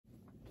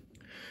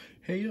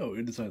Hey yo,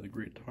 it is I, the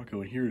Great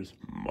Taco, and here's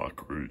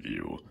mock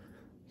review.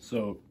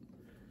 So,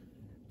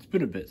 it's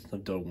been a bit since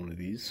I've done one of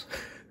these,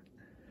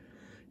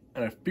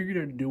 and I figured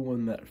I'd do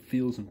one that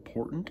feels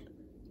important.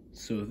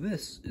 So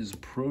this is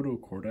Proto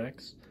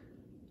Kordax,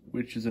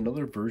 which is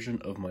another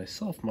version of my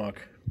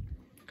self-mock,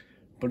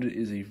 but it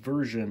is a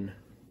version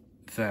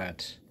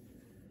that,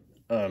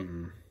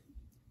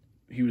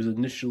 he was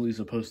initially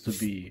supposed to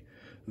be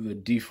the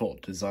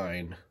default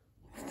design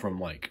from,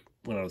 like,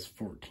 when I was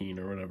 14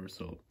 or whatever,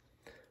 so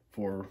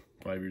 4 or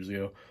 5 years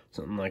ago,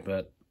 something like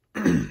that.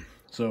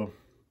 So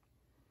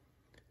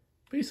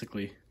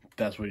basically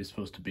that's what he's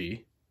supposed to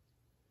be.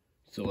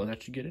 So let's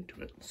actually get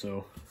into it.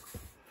 So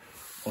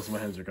also my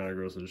hands are kind of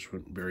gross, I just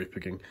went berry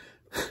picking.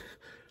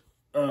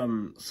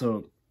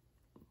 So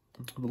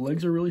the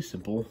legs are really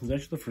simple. It's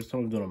actually the first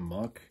time I've done a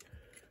mock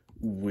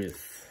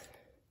with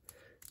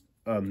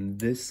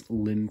this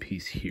limb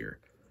piece here,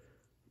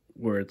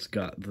 where it's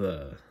got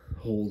the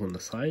holes on the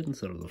side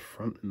instead of the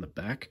front and the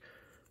back,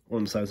 or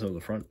on the side instead of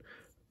the front.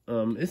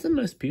 It's a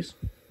nice piece.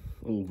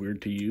 A little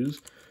weird to use,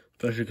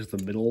 especially because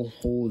the middle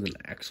hole is an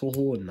axle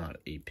hole and not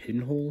a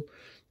pinhole,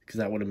 because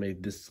that would have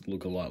made this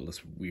look a lot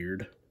less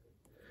weird.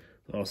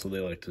 Also, they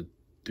like to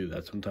do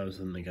that sometimes,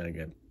 and they kind of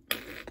get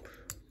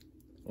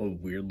a little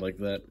weird like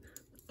that.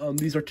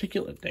 These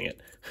articulate, dang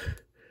it.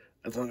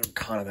 That's another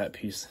con of that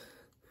piece.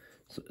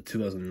 So,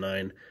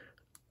 2009.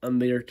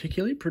 They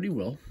articulate pretty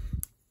well.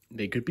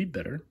 They could be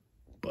better,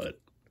 but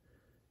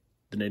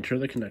the nature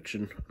of the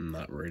connection, I'm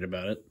not worried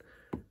about it.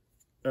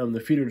 The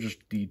feet are just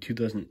the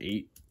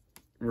 2008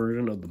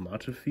 version of the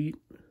Mata feet,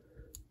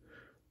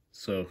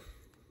 so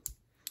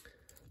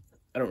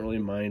I don't really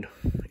mind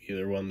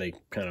either one. They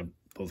kind of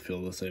both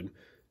feel the same.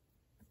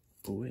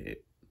 Oh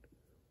wait,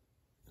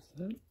 is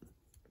that?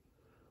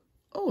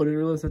 Oh, I didn't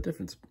realize that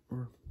difference.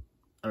 Or,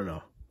 I don't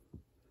know.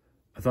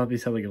 I thought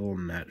these had like a little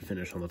matte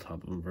finish on the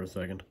top of them for a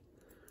second.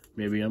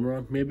 Maybe I'm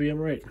wrong, maybe I'm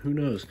right, who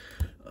knows.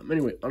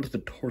 Anyway, onto the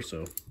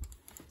torso.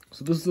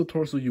 So this is a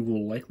torso you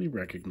will likely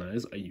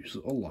recognize. I use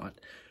it a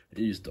lot. I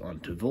used it on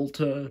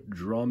Volta,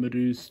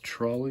 Dromedaes,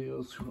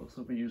 Trolleos. Who else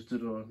have I used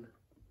it on?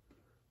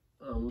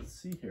 Let's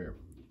see here.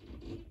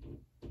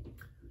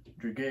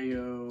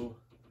 Drageo.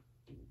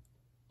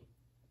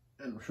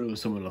 And I'm sure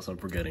there's someone else I'm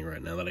forgetting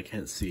right now that I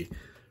can't see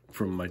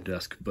from my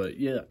desk. But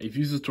yeah, I've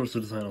used this torso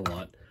design a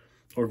lot,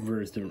 or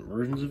various different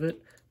versions of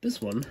it.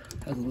 This one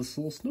has this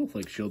little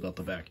snowflake shield out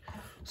the back.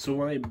 So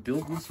when I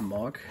built this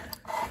mock,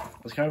 I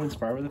was kind of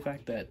inspired by the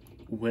fact that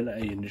when I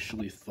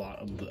initially thought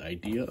of the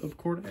idea of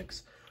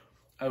Kordax,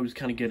 I was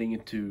still kind of getting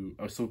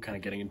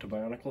into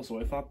Bionicle, so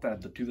I thought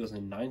that the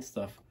 2009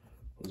 stuff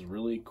was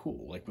really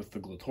cool, like with the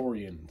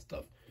Glatorian and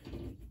stuff.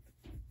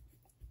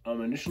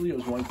 Initially I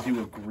was wanting to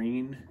do a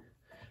green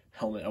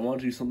helmet. I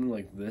wanted to do something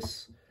like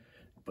this,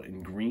 but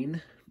in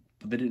green,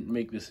 but they didn't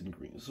make this in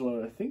green.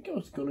 So I think I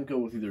was going to go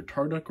with either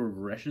Tarduk or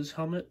Gresh's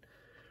helmet,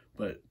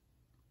 but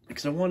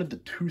because I wanted the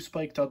 2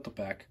 spikes out the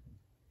back,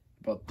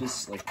 about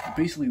this, like,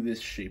 basically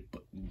this shape,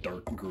 but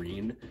dark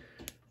green.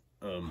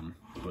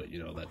 But, you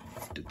know,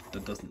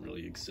 that doesn't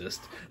really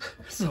exist.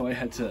 So I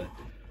had to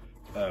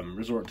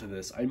resort to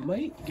this. I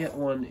might get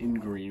one in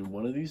green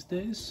one of these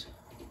days.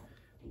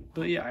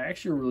 But yeah, I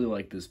actually really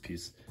like this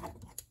piece.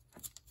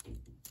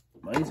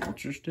 Mine's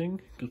interesting,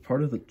 because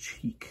part of the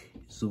cheek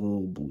is a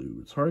little blue.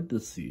 It's hard to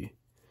see.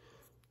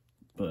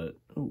 But,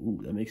 oh,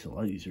 that makes it a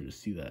lot easier to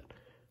see that.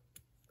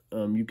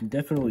 You can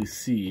definitely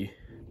see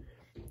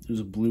there's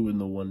a blue in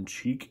the one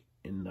cheek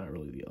and not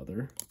really the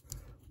other.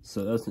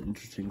 So that's an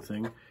interesting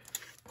thing.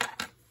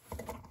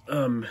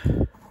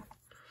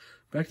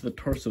 Back to the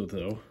torso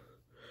though.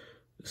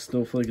 The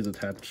snowflake is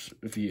attached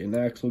via an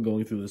axle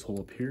going through this hole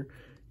up here.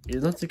 It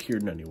is not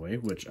secured in any way,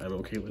 which I'm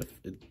okay with.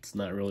 It's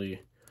not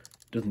really,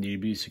 doesn't need to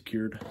be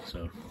secured,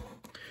 so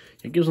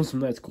it gives them some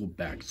nice cool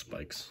back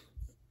spikes.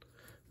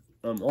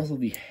 Also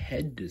the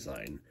head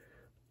design.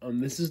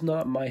 This is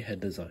not my head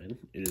design.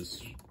 It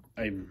is,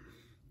 I'm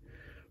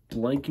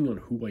blanking on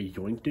who I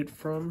yoinked it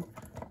from.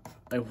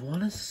 I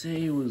want to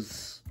say it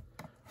was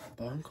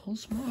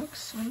Bonkle's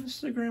Mocks on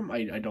Instagram.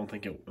 I don't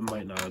think it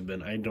might not have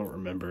been. I don't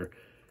remember.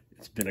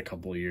 It's been a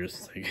couple of years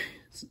since I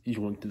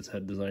yoinked this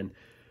head design.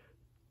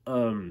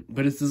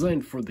 But it's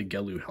designed for the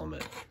Gelu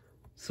helmet.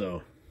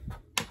 So,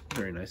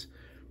 very nice.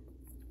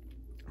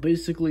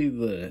 Basically,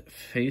 the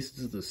face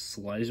is the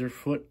slicer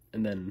foot,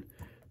 and then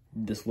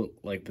this look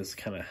like this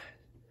kind of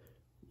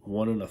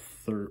 1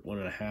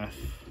 1/2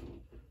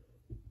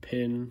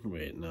 pin.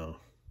 Wait, no.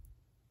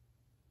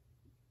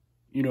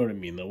 You know what I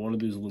mean, though. One of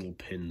these little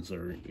pins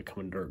are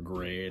come in dark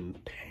gray and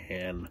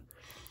tan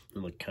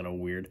and look kind of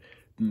weird.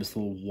 And this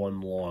little one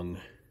long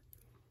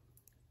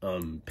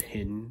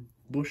pin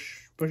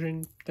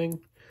bushing thing.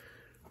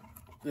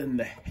 Then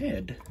the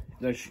head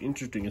is actually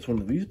interesting. It's one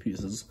of these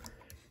pieces.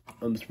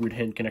 This weird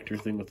hand connector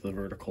thing with the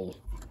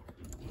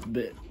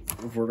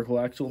vertical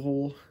axle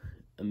hole,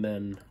 and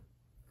then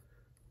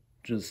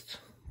just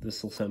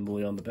this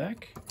assembly on the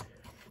back.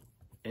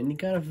 And you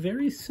got a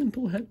very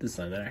simple head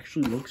design that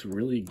actually looks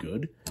really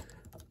good.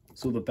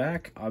 So the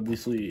back,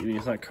 obviously, I mean,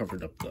 it's not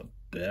covered up the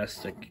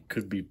best. Like, it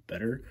could be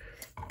better.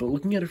 But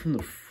looking at it from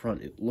the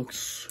front, it looks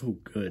so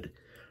good.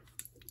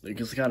 Like,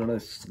 it's got a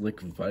nice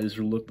slick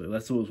visor look.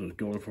 That's what I was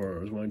going for.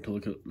 I was wanting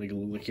to make it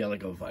look like he had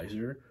like a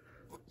visor.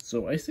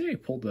 So I say I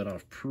pulled that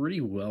off pretty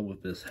well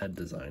with this head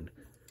design.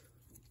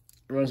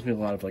 It reminds me a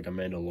lot of like a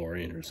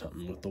Mandalorian or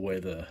something with the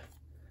way the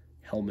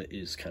helmet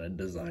is kind of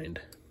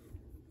designed.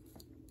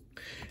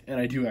 And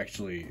I don't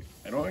actually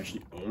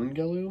own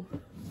Galu,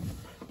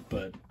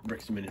 but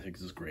Bricks and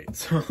Minifigs is great.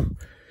 So,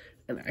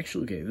 and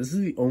actually, okay, this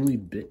is the only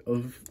bit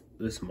of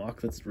this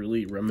mock that's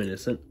really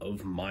reminiscent of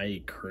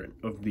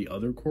the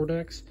other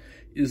Kordax,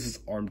 is this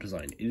arm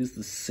design. It is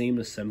the same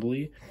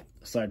assembly,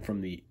 aside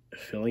from the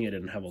filling. I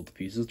didn't have all the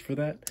pieces for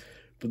that,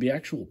 but the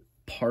actual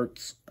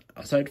parts,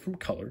 aside from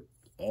color,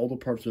 all the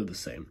parts are the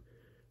same.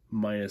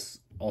 Minus,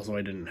 also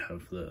I didn't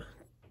have the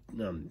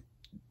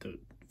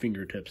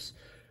fingertips,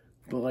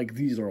 but like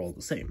these are all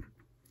the same,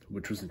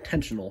 which was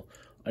intentional.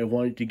 I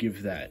wanted to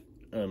give that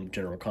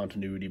general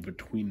continuity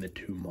between the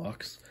two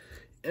mocks,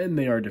 and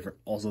they are different.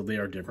 Also, they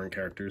are different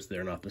characters.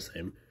 They're not the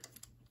same.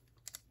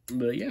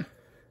 But yeah,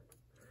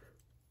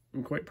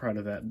 I'm quite proud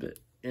of that bit.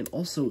 And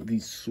also the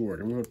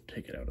sword. I'm going to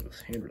take it out of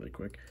his hand really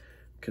quick,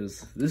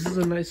 because this is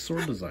a nice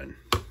sword design.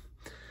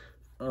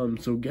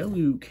 So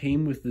Galu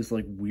came with this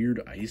like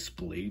weird ice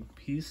blade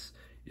piece.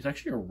 It's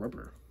actually a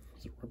rubber.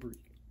 It's a rubbery,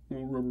 a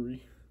little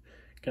rubbery,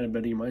 kind of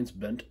bendy. Mine's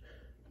bent.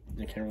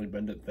 I can't really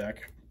bend it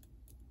back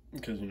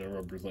because, you know,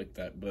 rubber's like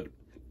that. But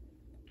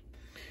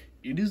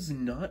it is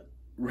not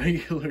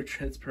regular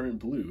transparent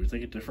blue. It's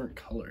like a different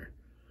color.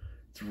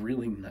 It's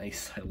really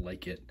nice. I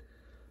like it.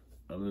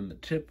 And then the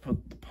tip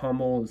of the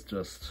pommel is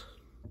just,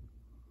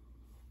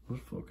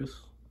 let's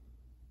focus.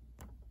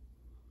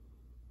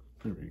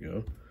 There we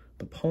go.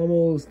 The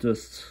pommel is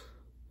just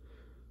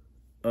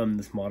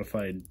this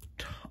modified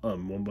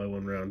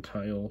 1x1 round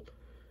tile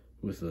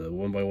with a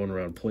 1x1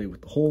 round plate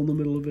with the hole in the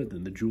middle of it,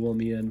 then the jewel on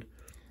the end.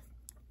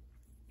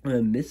 And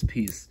then this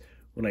piece,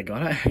 when I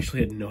got it, I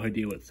actually had no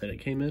idea what set it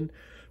came in,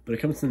 but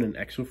it comes in an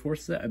Exo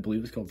Force set. I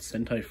believe it's called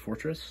Sentai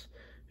Fortress.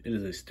 It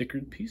is a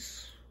stickered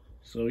piece,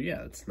 so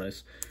yeah, it's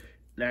nice.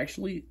 And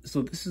actually,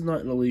 so this is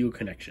not an illegal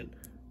connection.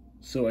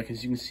 So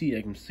as you can see,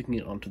 I'm sticking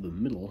it onto the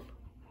middle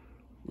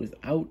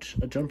without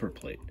a jumper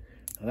plate.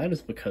 Now that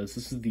is because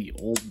this is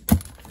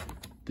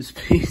this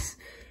piece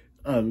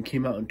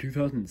came out in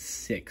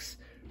 2006.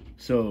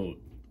 So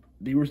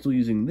they were still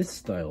using this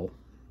style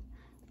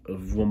of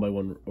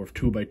 1x1 or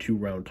 2x2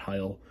 round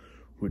tile,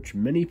 which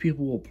many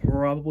people will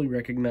probably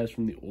recognize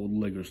from the old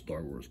LEGO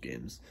Star Wars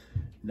games.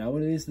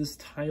 Nowadays, this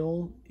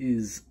tile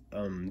is,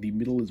 the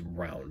middle is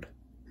round,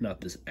 not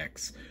this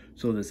X.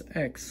 So this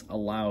X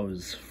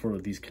allows for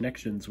these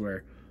connections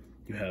where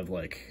you have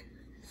like,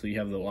 so you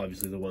have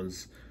obviously the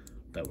ones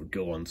that would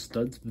go on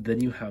studs, but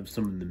then you have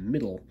some in the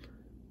middle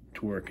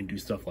to where it can do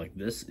stuff like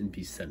this and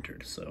be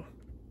centered. So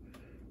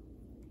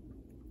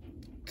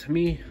to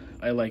me,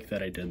 I like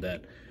that I did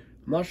that.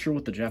 I'm not sure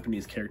what the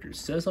Japanese character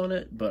says on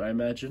it, but I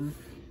imagine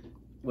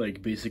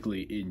like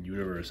basically in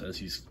universe, as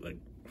he's like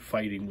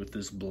fighting with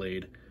this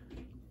blade,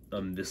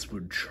 this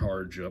would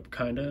charge up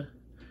kinda,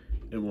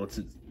 and once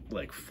it's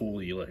like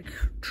fully like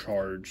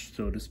charged,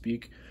 so to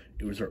speak,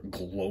 it would start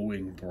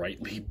glowing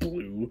brightly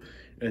blue,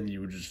 and he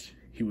would just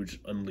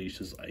unleash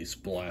his ice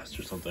blast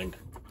or something.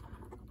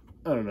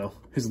 I don't know.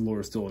 His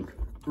lore is still in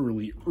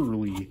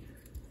early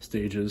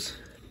stages.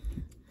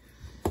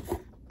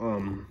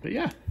 But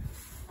yeah.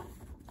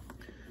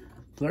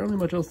 There's not really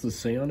much else to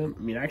say on him.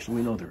 I mean,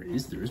 actually, no, there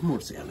is more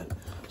to say on it.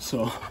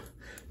 So,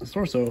 the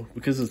torso,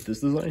 because of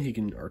this design, he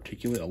can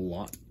articulate a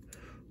lot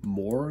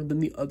more than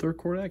the other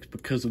Kordax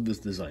because of this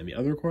design. The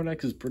other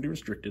Kordax is pretty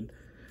restricted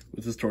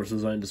with his torso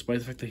design, despite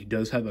the fact that he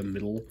does have a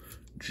middle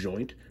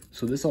joint.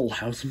 So this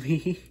allows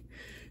me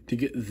to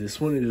get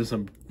this one into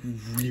some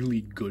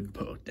really good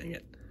pose. Dang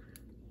it.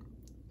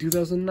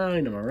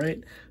 2009, am I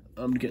right?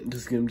 I'm getting to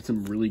get into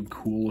some really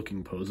cool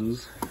looking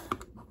poses.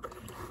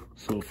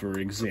 So for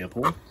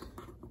example,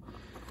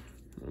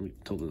 let me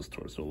tilt this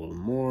torso a little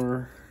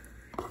more.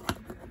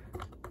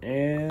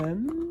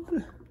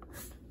 And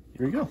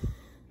here we go.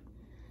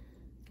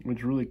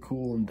 Which really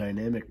cool and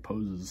dynamic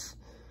poses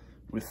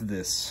with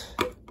this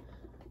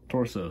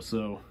torso.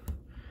 So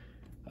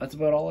that's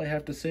about all I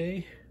have to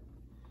say.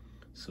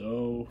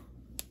 So,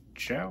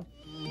 ciao.